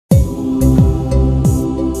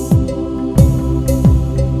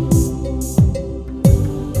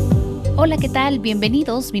¿qué tal?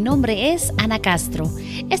 Bienvenidos. Mi nombre es Ana Castro.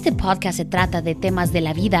 Este podcast se trata de temas de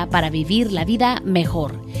la vida para vivir la vida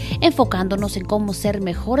mejor, enfocándonos en cómo ser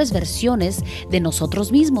mejores versiones de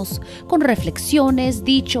nosotros mismos, con reflexiones,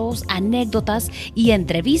 dichos, anécdotas y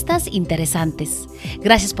entrevistas interesantes.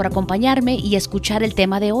 Gracias por acompañarme y escuchar el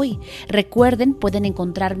tema de hoy. Recuerden, pueden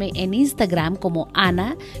encontrarme en Instagram como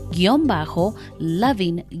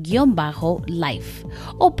Ana-Loving-Life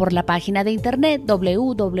o por la página de internet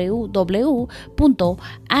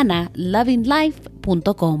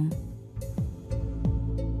www.analovinglife.com.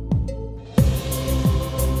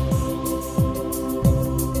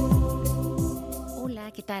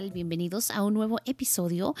 ¿Qué tal? Bienvenidos a un nuevo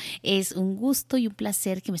episodio. Es un gusto y un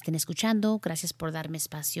placer que me estén escuchando. Gracias por darme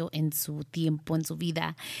espacio en su tiempo, en su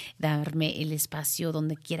vida, darme el espacio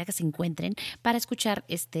donde quiera que se encuentren para escuchar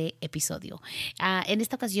este episodio. En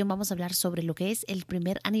esta ocasión vamos a hablar sobre lo que es el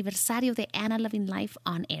primer aniversario de Anna Loving Life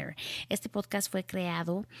on Air. Este podcast fue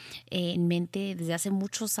creado en mente desde hace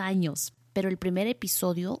muchos años, pero el primer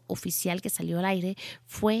episodio oficial que salió al aire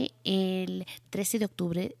fue el 13 de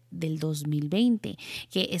octubre del 2020,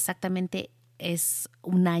 que exactamente es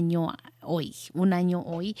un año hoy,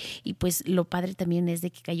 y pues lo padre también es de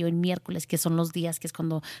que cayó en miércoles, que son los días que es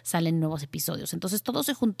cuando salen nuevos episodios. Entonces todo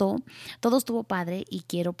se juntó, todo estuvo padre y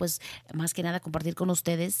quiero pues más que nada compartir con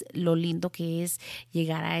ustedes lo lindo que es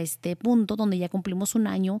llegar a este punto donde ya cumplimos un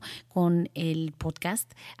año con el podcast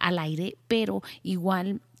al aire, pero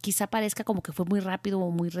igual quizá parezca como que fue muy rápido o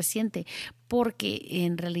muy reciente, porque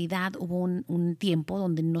en realidad hubo un tiempo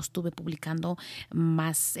donde no estuve publicando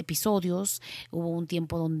más episodios, hubo un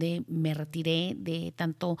tiempo donde me retiré de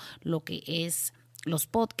tanto lo que es los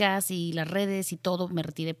podcasts y las redes y todo, me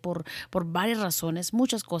retiré por varias razones,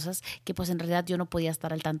 muchas cosas que pues en realidad yo no podía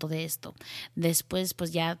estar al tanto de esto. Después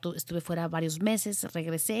pues ya estuve fuera varios meses,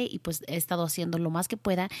 regresé y pues he estado haciendo lo más que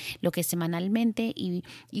pueda, lo que es semanalmente, y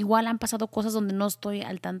igual han pasado cosas donde no estoy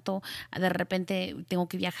al tanto, de repente tengo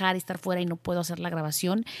que viajar y estar fuera y no puedo hacer la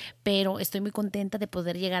grabación, pero estoy muy contenta de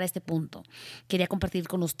poder llegar a este punto. Quería compartir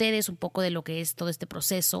con ustedes un poco de lo que es todo este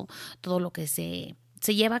proceso, todo lo que se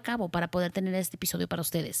lleva a cabo para poder tener este episodio para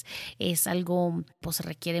ustedes. Es algo, pues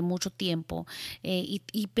requiere mucho tiempo,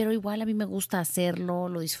 pero igual a mí me gusta hacerlo,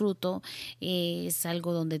 lo disfruto. Es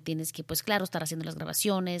algo donde tienes que, pues claro, estar haciendo las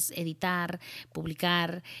grabaciones, editar,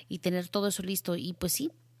 publicar y tener todo eso listo. Y pues sí,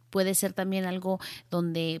 puede ser también algo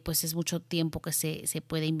donde pues es mucho tiempo que se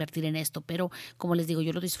puede invertir en esto, pero como les digo,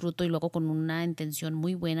 yo lo disfruto y lo hago con una intención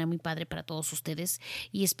muy buena, muy padre para todos ustedes,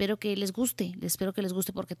 y espero que les guste,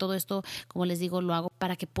 porque todo esto, como les digo, lo hago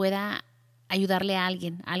para que pueda ayudarle a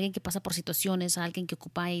alguien que pasa por situaciones, a alguien que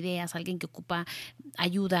ocupa ideas, a alguien que ocupa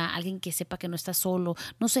ayuda, a alguien que sepa que no está solo,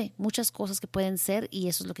 no sé, muchas cosas que pueden ser, y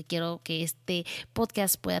eso es lo que quiero que este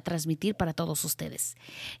podcast pueda transmitir para todos ustedes.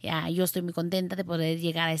 Yo estoy muy contenta de poder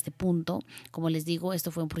llegar a este punto. Como les digo,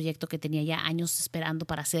 esto fue un proyecto que tenía ya años esperando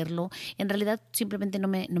para hacerlo. En realidad simplemente no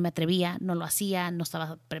me atrevía, no lo hacía, no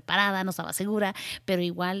estaba preparada, no estaba segura, pero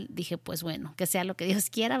igual dije, pues bueno, que sea lo que Dios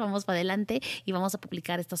quiera, vamos para adelante y vamos a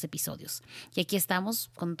publicar estos episodios. Y aquí estamos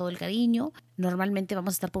con todo el cariño. Normalmente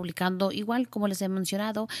vamos a estar publicando igual, como les he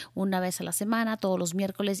mencionado, una vez a la semana, todos los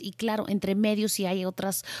miércoles, y claro, entre medio, si hay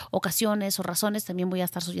otras ocasiones o razones, también voy a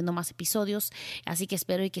estar subiendo más episodios, así que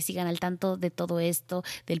espero y que sigan al tanto de todo esto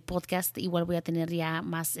del podcast. Igual voy a tener ya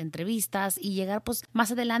más entrevistas y llegar pues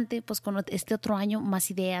más adelante pues con este otro año más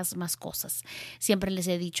ideas, más cosas. Siempre les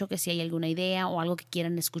he dicho que si hay alguna idea o algo que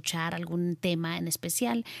quieran escuchar, algún tema en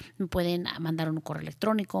especial, me pueden mandar un correo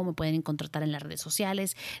electrónico, me pueden contratar en las redes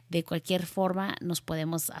sociales. De cualquier forma nos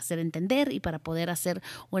podemos hacer entender y para poder hacer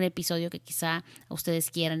un episodio que quizá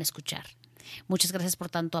ustedes quieran escuchar. Muchas gracias por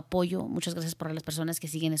tanto apoyo, muchas gracias por las personas que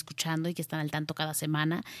siguen escuchando y que están al tanto cada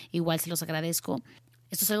semana. Igual se los agradezco.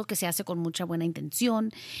 Esto es algo que se hace con mucha buena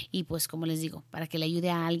intención y pues como les digo, para que le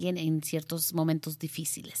ayude a alguien en ciertos momentos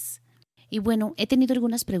difíciles. Y bueno, he tenido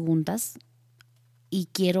algunas preguntas y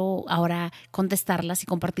quiero ahora contestarlas y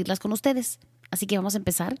compartirlas con ustedes. Así que vamos a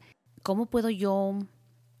empezar. ¿Cómo puedo yo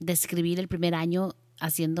describir el primer año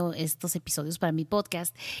haciendo estos episodios para mi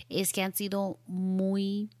podcast? Es que han sido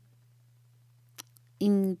muy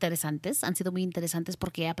interesantes,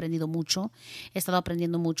 porque he aprendido mucho, he estado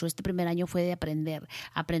aprendiendo mucho. Este primer año fue de aprender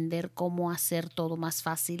cómo hacer todo más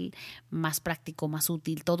fácil, más práctico, más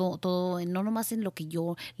útil, todo, no nomás en lo que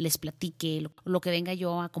yo les platique, lo que venga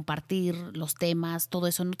yo a compartir, los temas, todo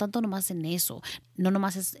eso, no tanto nomás en eso, no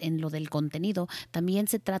nomás es en lo del contenido, también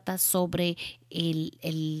se trata sobre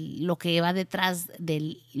lo que va detrás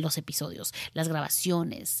de los episodios, las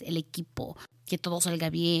grabaciones, el equipo, que todo salga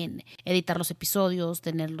bien, editar los episodios,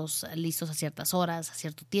 tenerlos listos a ciertas horas, a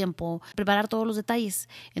cierto tiempo, preparar todos los detalles.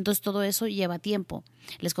 Entonces todo eso lleva tiempo.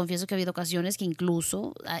 Les confieso que ha habido ocasiones que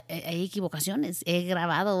incluso hay equivocaciones. He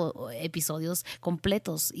grabado episodios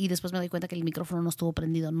completos y después me doy cuenta que el micrófono no estuvo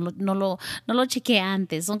prendido, no lo chequeé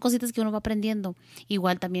antes. Son cositas que uno va aprendiendo.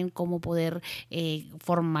 Igual también cómo poder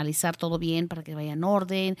formalizar todo bien para que vaya en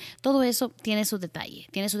orden. Todo eso tiene su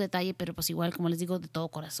detalle, pero pues igual, como les digo, de todo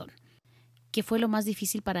corazón. ¿Qué fue lo más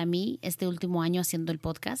difícil para mí este último año haciendo el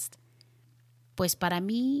podcast? Pues para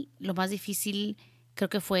mí lo más difícil creo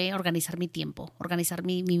que fue organizar mi tiempo, organizar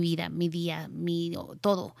mi vida, mi día,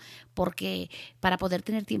 todo. Porque para poder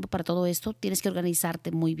tener tiempo para todo esto tienes que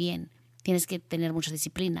organizarte muy bien, tienes que tener mucha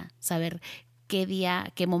disciplina, saber qué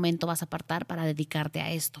día, qué momento vas a apartar para dedicarte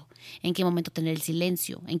a esto, en qué momento tener el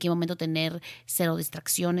silencio, en qué momento tener cero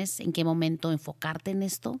distracciones, en qué momento enfocarte en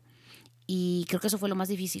esto. Y creo que eso fue lo más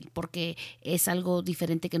difícil porque es algo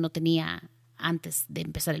diferente que no tenía antes de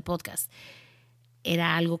empezar el podcast.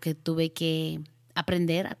 Era algo que tuve que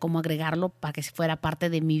aprender a cómo agregarlo para que fuera parte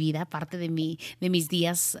de mi vida, parte de mis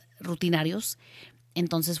días rutinarios.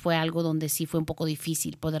 Entonces fue algo donde sí fue un poco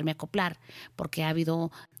difícil poderme acoplar porque ha habido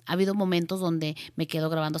momentos donde me quedo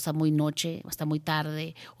grabando hasta muy noche, hasta muy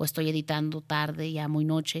tarde, o estoy editando tarde, ya muy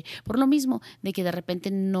noche, por lo mismo de que de repente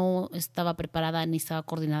no estaba preparada ni estaba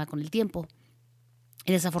coordinada con el tiempo.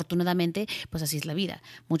 Y desafortunadamente, pues así es la vida.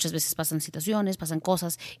 Muchas veces pasan situaciones, pasan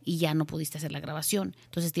cosas y ya no pudiste hacer la grabación.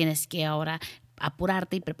 Entonces tienes que ahora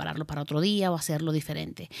apurarte y prepararlo para otro día o hacerlo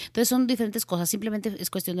diferente. Entonces son diferentes cosas, simplemente es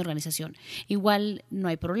cuestión de organización. Igual no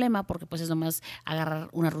hay problema porque pues es nomás agarrar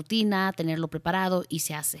una rutina, tenerlo preparado y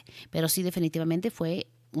se hace. Pero sí, definitivamente fue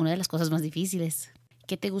una de las cosas más difíciles.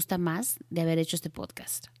 ¿Qué te gusta más de haber hecho este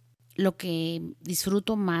podcast? Lo que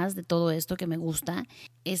disfruto más de todo esto que me gusta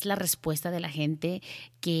es la respuesta de la gente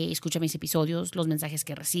que escucha mis episodios, los mensajes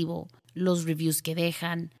que recibo, los reviews que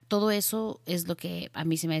dejan. Todo eso es lo que a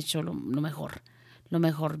mí se me ha hecho lo mejor. Lo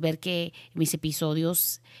mejor, ver que mis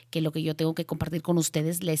episodios, que lo que yo tengo que compartir con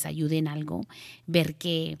ustedes les ayude en algo. Ver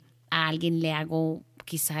que a alguien le hago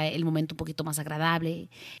quizá el momento un poquito más agradable,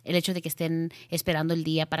 el hecho de que estén esperando el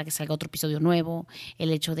día para que salga otro episodio nuevo,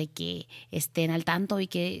 el hecho de que estén al tanto y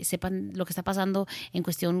que sepan lo que está pasando en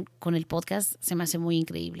cuestión con el podcast, se me hace muy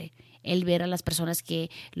increíble. El ver a las personas que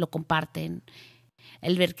lo comparten,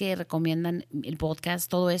 el ver que recomiendan el podcast,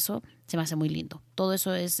 todo eso se me hace muy lindo. Todo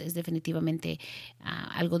eso es definitivamente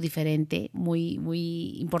algo diferente, muy,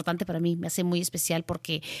 muy importante para mí. Me hace muy especial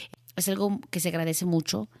porque es algo que se agradece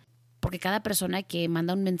mucho. Porque cada persona que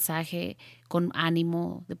manda un mensaje con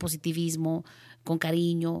ánimo, de positivismo, con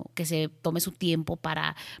cariño, que se tome su tiempo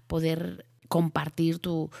para poder compartir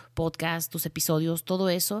tu podcast, tus episodios, todo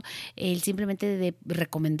eso, el simplemente de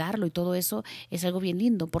recomendarlo y todo eso es algo bien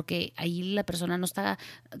lindo porque ahí la persona no está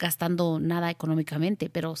gastando nada económicamente,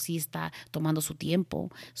 pero sí está tomando su tiempo,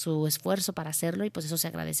 su esfuerzo para hacerlo y pues eso se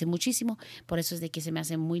agradece muchísimo. Por eso es de que se me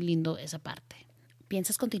hace muy lindo esa parte.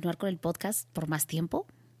 ¿Piensas continuar con el podcast por más tiempo?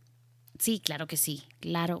 Sí, claro que sí,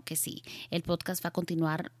 claro que sí. El podcast va a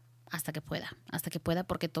continuar hasta que pueda,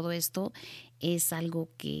 porque todo esto es algo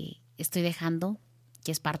que estoy dejando,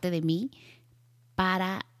 que es parte de mí,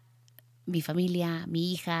 para mi familia,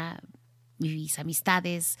 mi hija, mis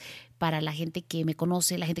amistades, para la gente que me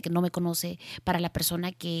conoce, la gente que no me conoce, para la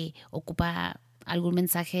persona que ocupa algún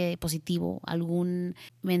mensaje positivo, algún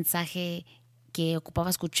mensaje que ocupaba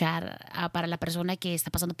escuchar, para la persona que está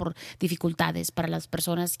pasando por dificultades, para las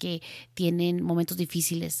personas que tienen momentos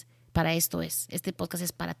difíciles. Para esto este podcast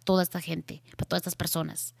es para toda esta gente, para todas estas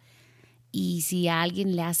personas. Y si a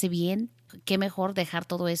alguien le hace bien, qué mejor dejar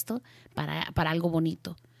todo esto para algo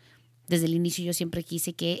bonito. Desde el inicio yo siempre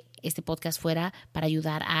quise que este podcast fuera para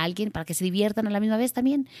ayudar a alguien, para que se diviertan a la misma vez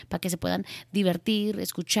también, para que se puedan divertir,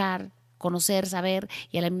 escuchar, conocer, saber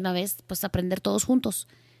y a la misma vez pues aprender todos juntos.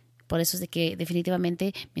 Por eso es de que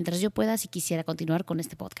definitivamente, mientras yo pueda, sí quisiera continuar con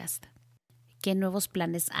este podcast. ¿Qué nuevos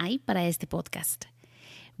planes hay para este podcast?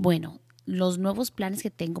 Bueno, los nuevos planes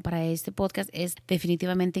que tengo para este podcast es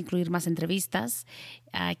definitivamente incluir más entrevistas.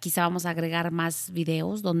 Quizá vamos a agregar más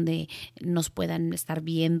videos donde nos puedan estar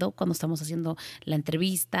viendo cuando estamos haciendo la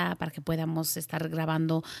entrevista para que podamos estar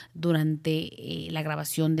grabando durante la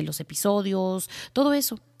grabación de los episodios. Todo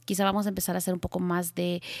eso Quizá vamos a empezar a hacer un poco más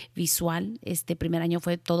de visual. Este primer año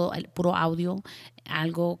fue todo el puro audio.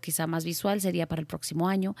 Algo quizá más visual sería para el próximo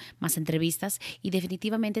año, más entrevistas y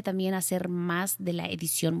definitivamente también hacer más de la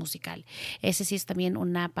edición musical. Ese sí es también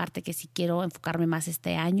una parte que sí quiero enfocarme más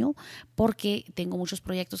este año porque tengo muchos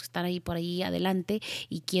proyectos que están ahí por ahí adelante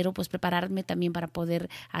y quiero pues prepararme también para poder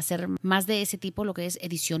hacer más de ese tipo, lo que es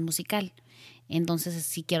edición musical. Entonces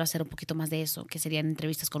sí quiero hacer un poquito más de eso, que serían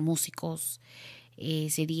entrevistas con músicos,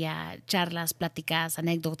 sería charlas, pláticas,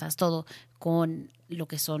 anécdotas, todo con lo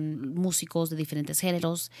que son músicos de diferentes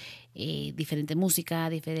géneros, diferente música,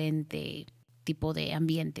 diferente tipo de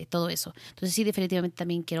ambiente, todo eso. Entonces sí, definitivamente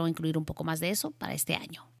también quiero incluir un poco más de eso para este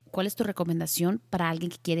año. ¿Cuál es tu recomendación para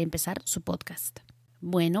alguien que quiere empezar su podcast?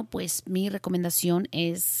 Bueno, pues mi recomendación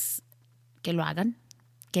es que lo hagan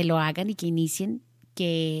y que inicien,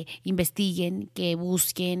 que investiguen, que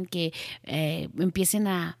busquen, que empiecen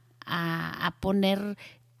a poner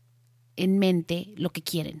en mente lo que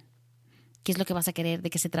quieren. ¿Qué es lo que vas a querer? ¿De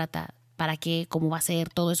qué se trata? ¿Para qué? ¿Cómo va a ser?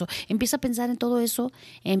 Todo eso. Empieza a pensar en todo eso,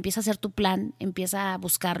 empieza a hacer tu plan, empieza a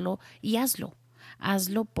buscarlo y hazlo.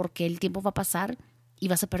 Hazlo porque el tiempo va a pasar y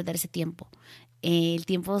vas a perder ese tiempo. El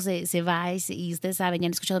tiempo se va y ustedes saben, ya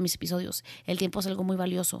han escuchado mis episodios, el tiempo es algo muy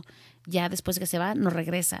valioso. Ya después de que se va, no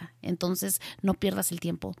regresa. Entonces, no pierdas el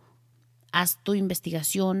tiempo. Haz tu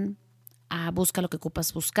investigación, busca lo que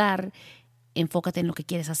ocupas buscar, enfócate en lo que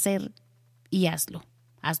quieres hacer y hazlo.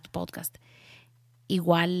 Haz tu podcast.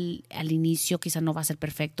 Igual al inicio quizá no va a ser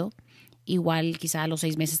perfecto, igual quizá a los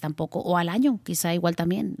 6 meses tampoco, o al año quizá igual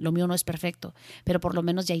también. Lo mío no es perfecto, pero por lo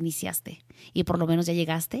menos ya iniciaste y por lo menos ya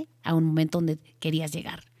llegaste a un momento donde querías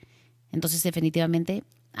llegar. Entonces definitivamente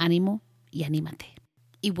ánimo y anímate.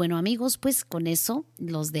 Y bueno, amigos, pues con eso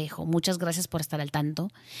los dejo. Muchas gracias por estar al tanto.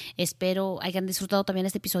 Espero hayan disfrutado también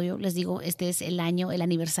este episodio. Les digo, este es el año, el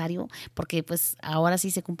aniversario, porque pues ahora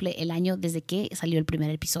sí se cumple el año desde que salió el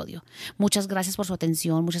primer episodio. Muchas gracias por su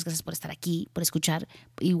atención, muchas gracias por estar aquí, por escuchar,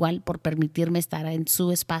 igual por permitirme estar en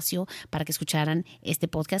su espacio para que escucharan este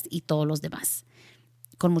podcast y todos los demás.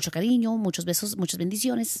 Con mucho cariño, muchos besos, muchas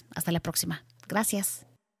bendiciones. Hasta la próxima. Gracias.